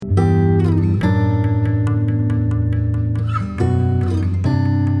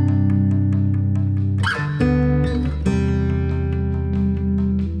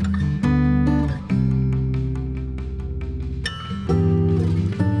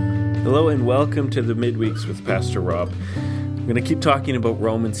Hello and welcome to the Midweeks with Pastor Rob. I'm going to keep talking about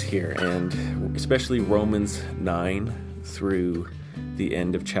Romans here, and especially Romans 9 through the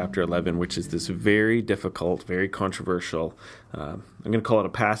end of chapter 11, which is this very difficult, very controversial, I'm going to call it a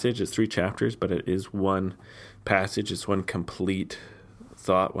passage. It's 3 chapters, but it is one passage. It's one complete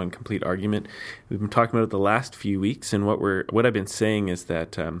thought, one complete argument. We've been talking about it the last few weeks, and what I've been saying is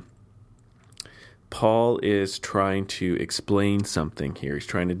that Paul is trying to explain something here. He's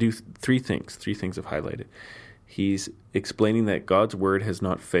trying to do 3 things. 3 things I've highlighted. He's explaining that God's word has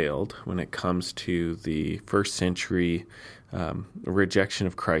not failed when it comes to the first century rejection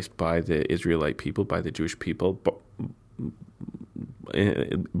of Christ by the Israelite people, by the Jewish people,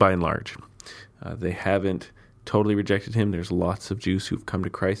 by and large. They haven't totally rejected him. There's lots of Jews who've come to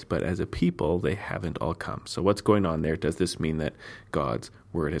Christ, but as a people, they haven't all come. So what's going on there? Does this mean that God's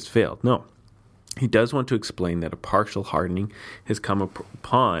word has failed? No. He does want to explain that a partial hardening has come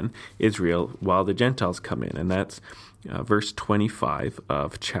upon Israel while the Gentiles come in, and that's verse 25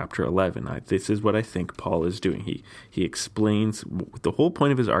 of chapter 11. This is what I think Paul is doing. He explains the whole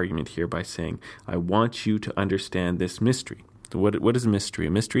point of his argument here by saying, I want you to understand this mystery. So what is a mystery?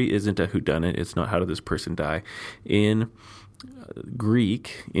 A mystery isn't a whodunit. It's not how did this person die. In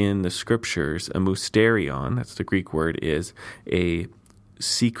Greek, in the scriptures, a mysterion, that's the Greek word, is a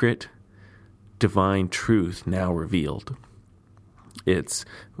secret divine truth now revealed. It's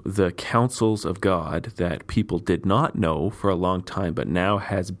the counsels of God that people did not know for a long time, but now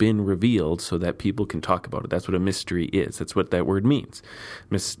has been revealed so that people can talk about it. That's what a mystery is. That's what that word means.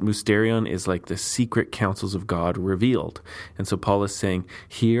 Mysterion is like the secret counsels of God revealed. And so Paul is saying,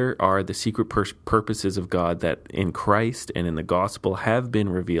 here are the secret purposes of God that in Christ and in the gospel have been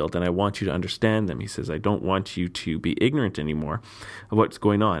revealed, and I want you to understand them. He says, I don't want you to be ignorant anymore of what's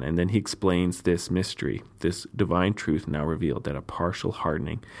going on. And then he explains this mystery, this divine truth now revealed, that a partial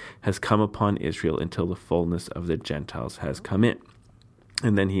hardening has come upon Israel until the fullness of the Gentiles has come in.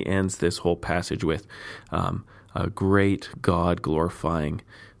 And then he ends this whole passage with a great God-glorifying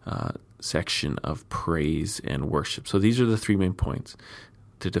section of praise and worship. So these are the 3 main points: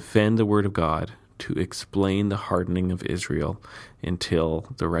 to defend the word of God, to explain the hardening of Israel until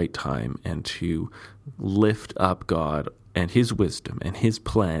the right time, and to lift up God and his wisdom and his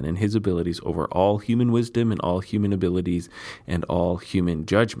plan and his abilities over all human wisdom and all human abilities and all human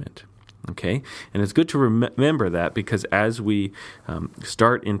judgment. Okay? And it's good to remember that, because as we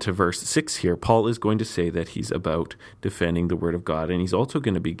start into verse 6 here, Paul is going to say that he's about defending the word of God, and he's also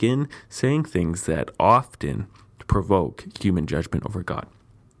going to begin saying things that often provoke human judgment over God.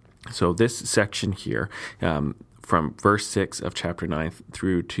 So this section here, from verse 6 of chapter 9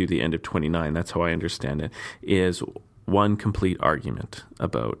 through to the end of 29, that's how I understand it, is one complete argument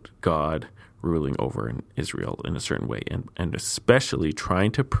about God ruling over in Israel in a certain way, and especially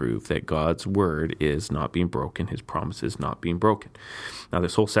trying to prove that God's word is not being broken, his promises not being broken. Now,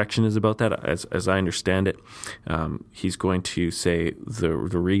 this whole section is about that. As I understand it, he's going to say the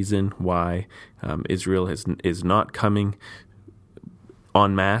reason why Israel is not coming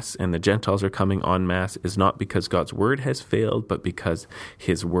en masse and the Gentiles are coming en masse is not because God's word has failed, but because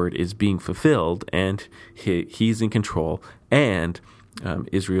his word is being fulfilled and he's in control, and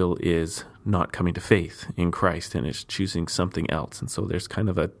Israel is not coming to faith in Christ and is choosing something else. And so there's kind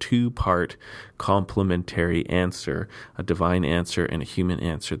of a 2-part complementary answer, a divine answer and a human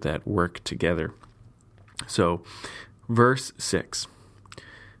answer that work together. So verse 6,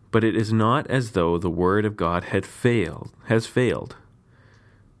 but it is not as though the word of God has failed.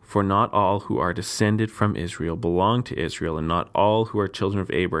 For not all who are descended from Israel belong to Israel, and not all who are children of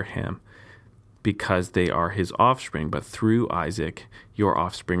Abraham, because they are his offspring, but through Isaac your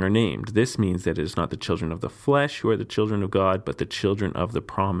offspring are named. This means that it is not the children of the flesh who are the children of God, but the children of the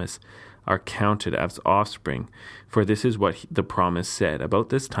promise are counted as offspring. For this is what the promise said, about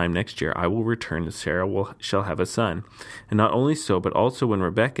this time next year I will return, and Sarah shall have a son. And not only so, but also when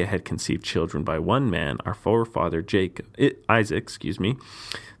Rebekah had conceived children by one man, our forefather Isaac,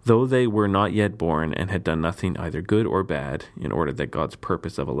 though they were not yet born and had done nothing either good or bad, in order that God's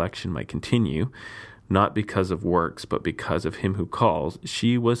purpose of election might continue, not because of works, but because of him who calls,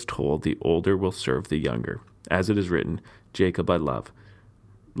 she was told, the older will serve the younger. As it is written, Jacob I loved,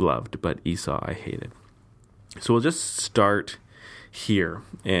 but Esau I hated. So we'll just start here,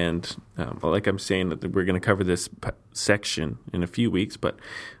 and like I'm saying, that we're going to cover this section in a few weeks, but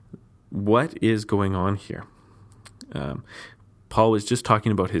what is going on here? Paul was just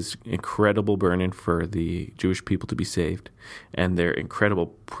talking about his incredible burden for the Jewish people to be saved and their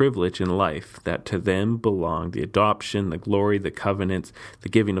incredible privilege in life that to them belong the adoption, the glory, the covenants, the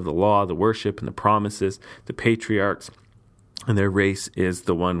giving of the law, the worship and the promises, the patriarchs, and their race is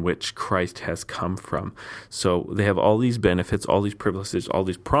the one which Christ has come from. So they have all these benefits, all these privileges, all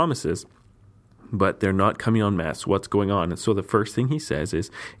these promises, but they're not coming en masse. What's going on? And so the first thing he says is,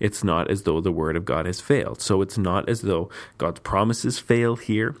 it's not as though the word of God has failed. So it's not as though God's promises fail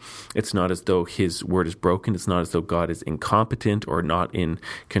here. It's not as though his word is broken. It's not as though God is incompetent or not in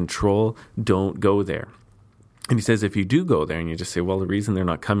control. Don't go there. And he says, if you do go there and you just say, well, the reason they're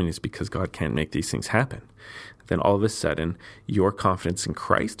not coming is because God can't make these things happen, then all of a sudden your confidence in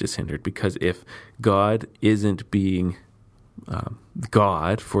Christ is hindered, because if God isn't being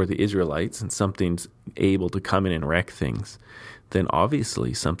God for the Israelites and something's able to come in and wreck things, then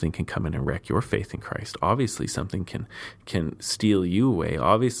obviously something can come in and wreck your faith in Christ. Obviously something can steal you away.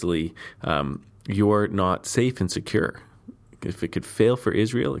 Obviously you're not safe and secure. If it could fail for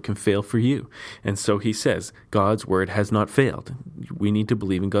Israel, it can fail for you. And so he says, God's word has not failed. We need to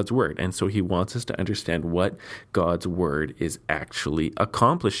believe in God's word. And so he wants us to understand what God's word is actually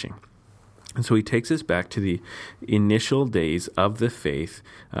accomplishing. And so he takes us back to the initial days of the faith,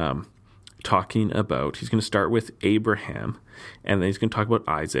 talking about, he's going to start with Abraham, and then he's going to talk about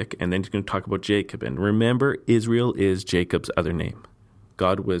Isaac, and then he's going to talk about Jacob. And remember, Israel is Jacob's other name.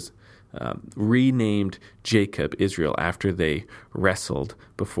 God was renamed Jacob Israel after they wrestled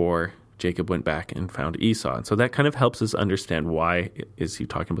before Jacob went back and found Esau. And so that kind of helps us understand why is he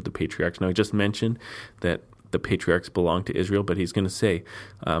talking about the patriarchs. Now, I just mentioned that the patriarchs belong to Israel, but he's going to say,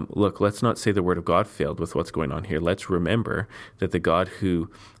 look, let's not say the word of God failed with what's going on here. Let's remember that the God who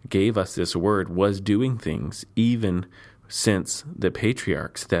gave us this word was doing things even since the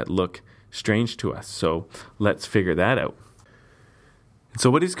patriarchs that look strange to us. So let's figure that out. So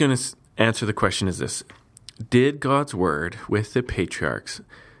what he's going to answer the question is this: did God's word with the patriarchs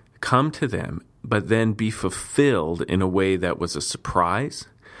come to them, but then be fulfilled in a way that was a surprise,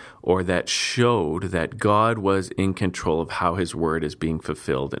 or that showed that God was in control of how his word is being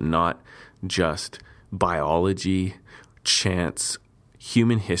fulfilled, and not just biology, chance,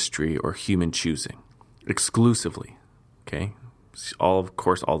 human history, or human choosing exclusively? Okay? Of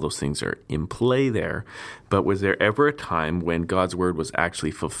course, all those things are in play there, but was there ever a time when God's word was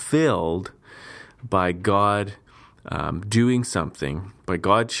actually fulfilled by God doing something, by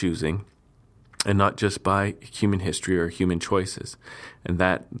God choosing, and not just by human history or human choices? And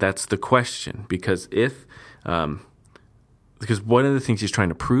that's the question, because because one of the things he's trying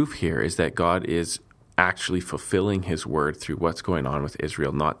to prove here is that God is actually fulfilling his word through what's going on with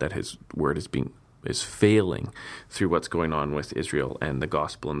Israel, not that his word is failing through what's going on with Israel and the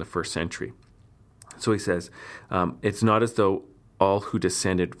gospel in the first century. So he says, it's not as though all who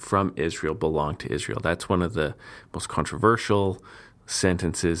descended from Israel belong to Israel. That's one of the most controversial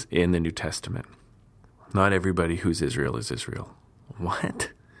sentences in the New Testament. Not everybody who's Israel is Israel.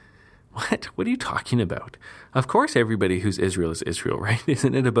 What? What are you talking about? Of course everybody who's Israel is Israel, right?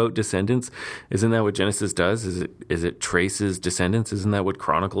 Isn't it about descendants? Isn't that what Genesis does? Is it traces descendants? Isn't that what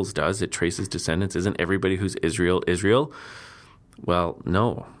Chronicles does? It traces descendants. Isn't everybody who's Israel, Israel? Well,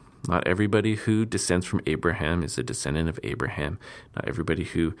 no. Not everybody who descends from Abraham is a descendant of Abraham. Not everybody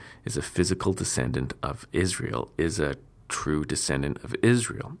who is a physical descendant of Israel is a true descendant of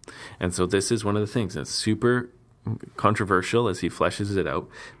Israel. And so this is one of the things that's super controversial as he fleshes it out.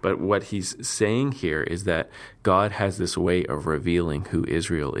 But what he's saying here is that God has this way of revealing who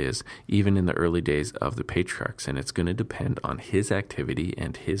Israel is, even in the early days of the patriarchs. And it's going to depend on his activity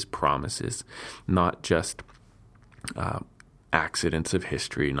and his promises, not just accidents of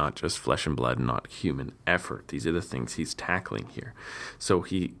history, not just flesh and blood, not human effort. These are the things he's tackling here. So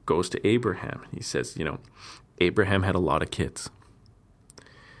he goes to Abraham. He says, Abraham had a lot of kids.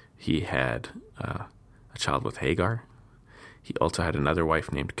 He had a child with Hagar. He also had another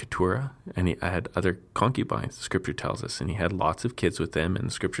wife named Keturah, and he had other concubines, the scripture tells us, and he had lots of kids with them, and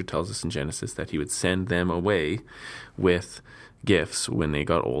the scripture tells us in Genesis that he would send them away with gifts when they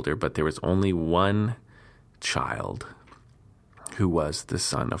got older, but there was only one child who was the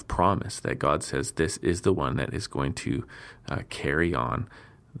son of promise, that God says this is the one that is going to carry on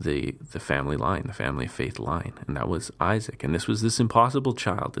the family line, the family of faith line, and that was Isaac. And this was this impossible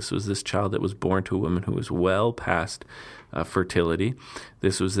child. This was this child that was born to a woman who was well past fertility.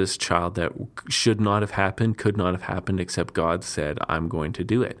 This was this child that should not have happened, could not have happened, except God said, I'm going to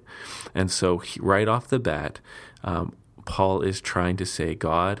do it. And so right off the bat, Paul is trying to say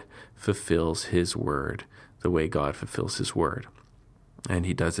God fulfills his word the way God fulfills his word. And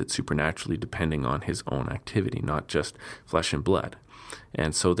he does it supernaturally depending on his own activity, not just flesh and blood.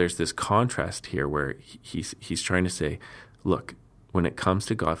 And so there's this contrast here where he's trying to say, look, when it comes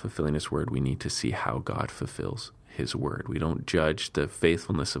to God fulfilling his word, we need to see how God fulfills his word. We don't judge the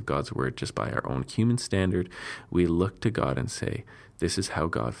faithfulness of God's word just by our own human standard. We look to God and say, this is how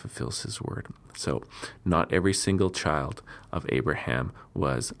God fulfills his word. So not every single child of Abraham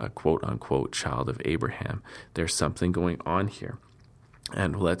was a quote-unquote child of Abraham. There's something going on here.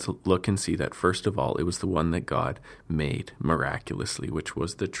 And let's look and see that, first of all, it was the one that God made miraculously, which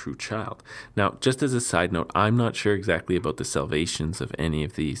was the true child. Now, just as a side note, I'm not sure exactly about the salvations of any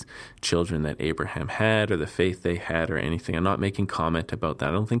of these children that Abraham had or the faith they had or anything. I'm not making comment about that.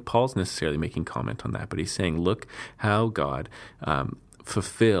 I don't think Paul's necessarily making comment on that, but he's saying, look how God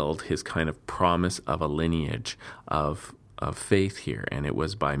fulfilled his kind of promise of a lineage of faith here, and it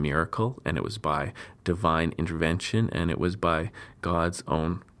was by miracle, and it was by divine intervention, and it was by God's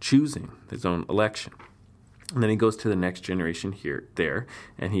own choosing, his own election. And then he goes to the next generation there,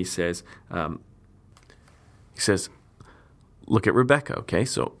 and he says, look at Rebekah, okay?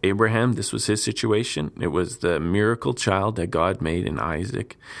 So Abraham, this was his situation. It was the miracle child that God made in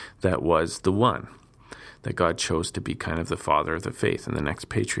Isaac that was the one that God chose to be kind of the father of the faith and the next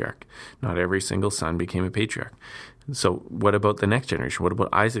patriarch. Not every single son became a patriarch. So what about the next generation? What about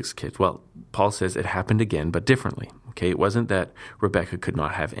Isaac's kids? Well, Paul says it happened again, but differently. Okay, it wasn't that Rebekah could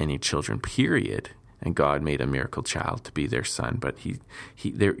not have any children, period, and God made a miracle child to be their son, but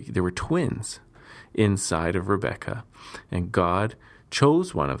there were twins inside of Rebekah, and God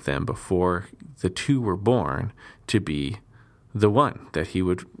chose one of them before the two were born to be the one that he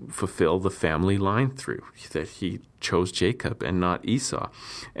would fulfill the family line through, that he chose Jacob and not Esau.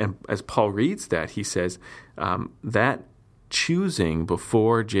 And as Paul reads that, he says that choosing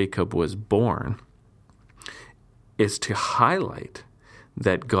before Jacob was born is to highlight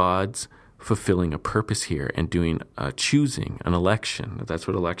that God's fulfilling a purpose here and doing a choosing, an election. That's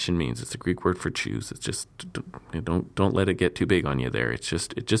what election means. It's the Greek word for choose. It's just don't let it get too big on you there. It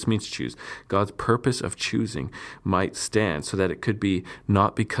just means choose. God's purpose of choosing might stand so that it could be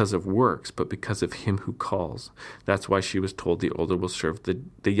not because of works, but because of him who calls. That's why she was told the older will serve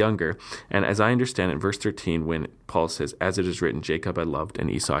the younger. And as I understand it, in verse 13, when Paul says, as it is written, Jacob I loved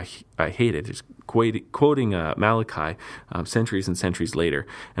and Esau I hated, he's quoting Malachi centuries and centuries later.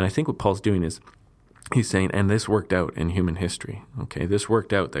 And I think what Paul's doing is he's saying, and this worked out in human history. Okay, this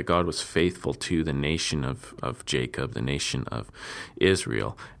worked out that God was faithful to the nation of Jacob, the nation of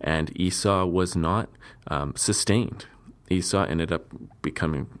Israel, and Esau was not sustained. Esau ended up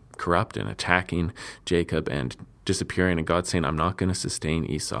becoming corrupt and attacking Jacob and disappearing, and God saying, I'm not going to sustain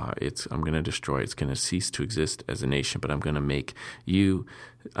Esau. I'm going to destroy. It's going to cease to exist as a nation, but I'm going to make you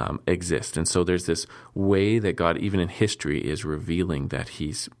exist. And so there's this way that God, even in history, is revealing that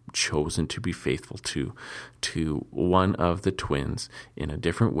he's chosen to be faithful to one of the twins in a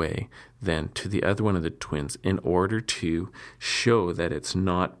different way than to the other one of the twins, in order to show that it's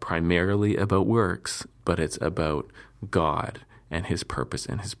not primarily about works, but it's about God and his purpose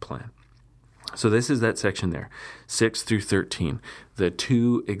and his plan. So this is that section there, 6 through 13, the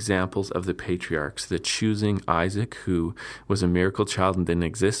two examples of the patriarchs, the choosing Isaac, who was a miracle child and didn't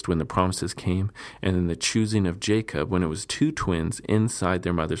exist when the promises came, and then the choosing of Jacob when it was two twins inside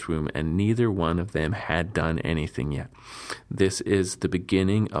their mother's womb, and neither one of them had done anything yet. This is the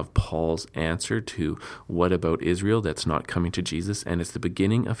beginning of Paul's answer to what about Israel that's not coming to Jesus, and it's the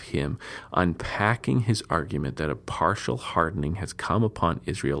beginning of him unpacking his argument that a partial hardening has come upon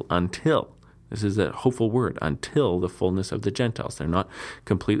Israel until, this is a hopeful word, until the fullness of the Gentiles. They're not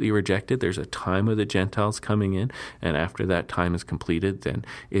completely rejected. There's a time of the Gentiles coming in, and after that time is completed, then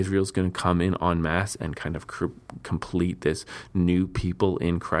Israel's going to come in en masse and kind of complete this new people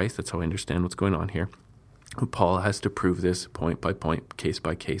in Christ. That's how I understand what's going on here. Paul has to prove this point by point, case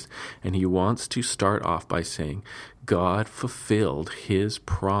by case, and he wants to start off by saying God fulfilled his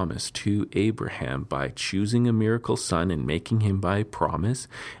promise to Abraham by choosing a miracle son and making him by promise,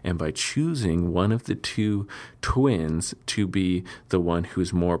 and by choosing one of the two twins to be the one who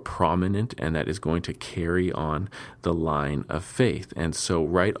is more prominent and that is going to carry on the line of faith. And so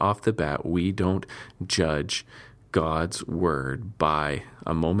right off the bat, we don't judge God's word by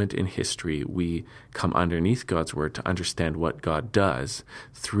a moment in history. We come underneath God's word to understand what God does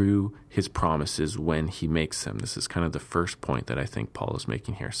through his promises when he makes them. This is kind of the first point that I think Paul is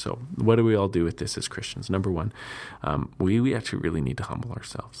making here. So what do we all do with this as Christians? Number one, we actually really need to humble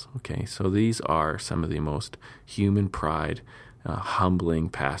ourselves. Okay, so these are some of the most human pride, humbling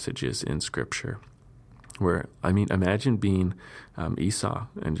passages in Scripture where, imagine being Esau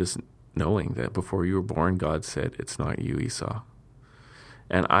and just knowing that before you were born, God said, it's not you, Esau.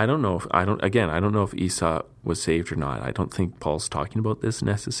 And I don't know if Esau was saved or not. I don't think Paul's talking about this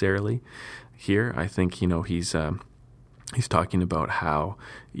necessarily here. I think, he's he's talking about how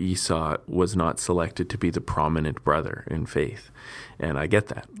Esau was not selected to be the prominent brother in faith. And I get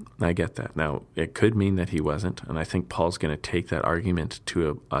that. Now, it could mean that he wasn't, and I think Paul's going to take that argument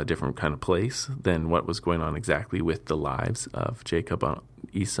to a different kind of place than what was going on exactly with the lives of Jacob and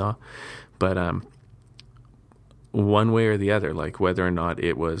Esau. But one way or the other, like whether or not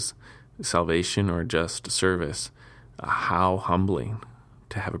it was salvation or just service, how humbling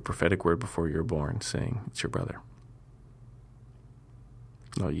to have a prophetic word before you're born saying, it's your brother.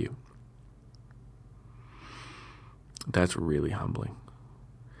 Not you. That's really humbling.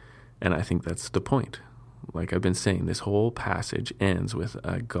 And I think that's the point. Like I've been saying, this whole passage ends with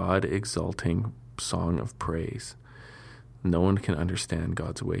a God-exalting song of praise. No one can understand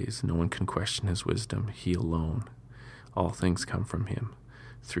God's ways. No one can question his wisdom. He alone. All things come from him,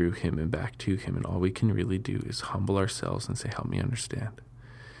 through him, and back to him. And all we can really do is humble ourselves and say, help me understand,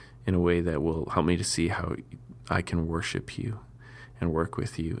 in a way that will help me to see how I can worship you and work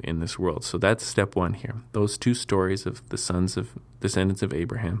with you in this world. So that's step one here. Those two stories of the descendants of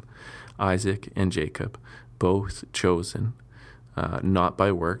Abraham, Isaac and Jacob, both chosen, not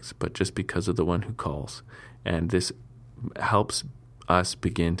by works, but just because of the one who calls. And this helps us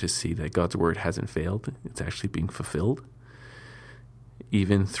begin to see that God's word hasn't failed. It's actually being fulfilled,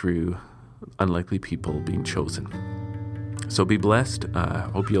 even through unlikely people being chosen. So be blessed.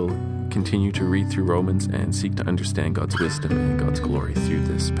 Hope you'll continue to read through Romans and seek to understand God's wisdom and God's glory through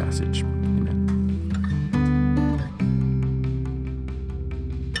this passage.